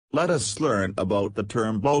Let us learn about the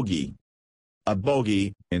term bogie. A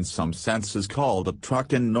bogie, in some senses called a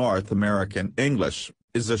truck in North American English,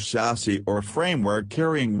 is a chassis or framework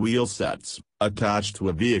carrying wheel sets, attached to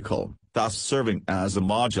a vehicle, thus serving as a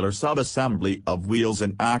modular subassembly of wheels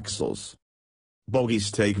and axles.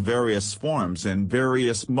 Bogies take various forms in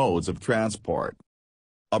various modes of transport.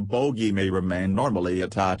 A bogie may remain normally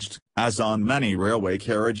attached, as on many railway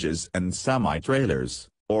carriages and semi-trailers,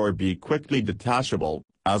 or be quickly detachable,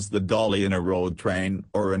 as the dolly in a road train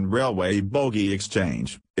or in railway bogie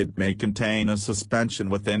exchange. It may contain a suspension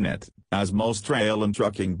within it, as most rail and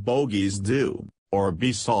trucking bogies do, or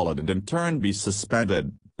be solid and in turn be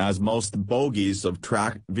suspended, as most bogies of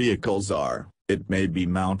tracked vehicles are. It may be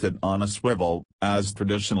mounted on a swivel, as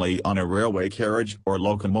traditionally on a railway carriage or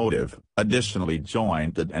locomotive, additionally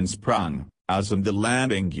jointed and sprung, as in the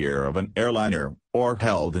landing gear of an airliner, or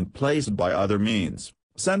held in place by other means.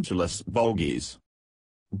 Centreless bogies.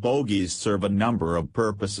 Bogies serve a number of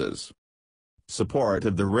purposes. Support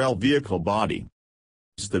of the rail vehicle body.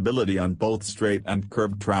 Stability on both straight and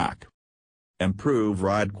curved track. Improve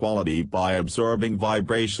ride quality by absorbing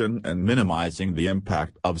vibration and minimizing the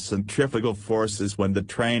impact of centrifugal forces when the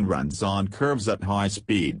train runs on curves at high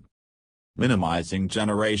speed. Minimizing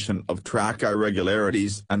generation of track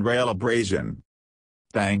irregularities and rail abrasion.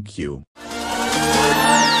 Thank you.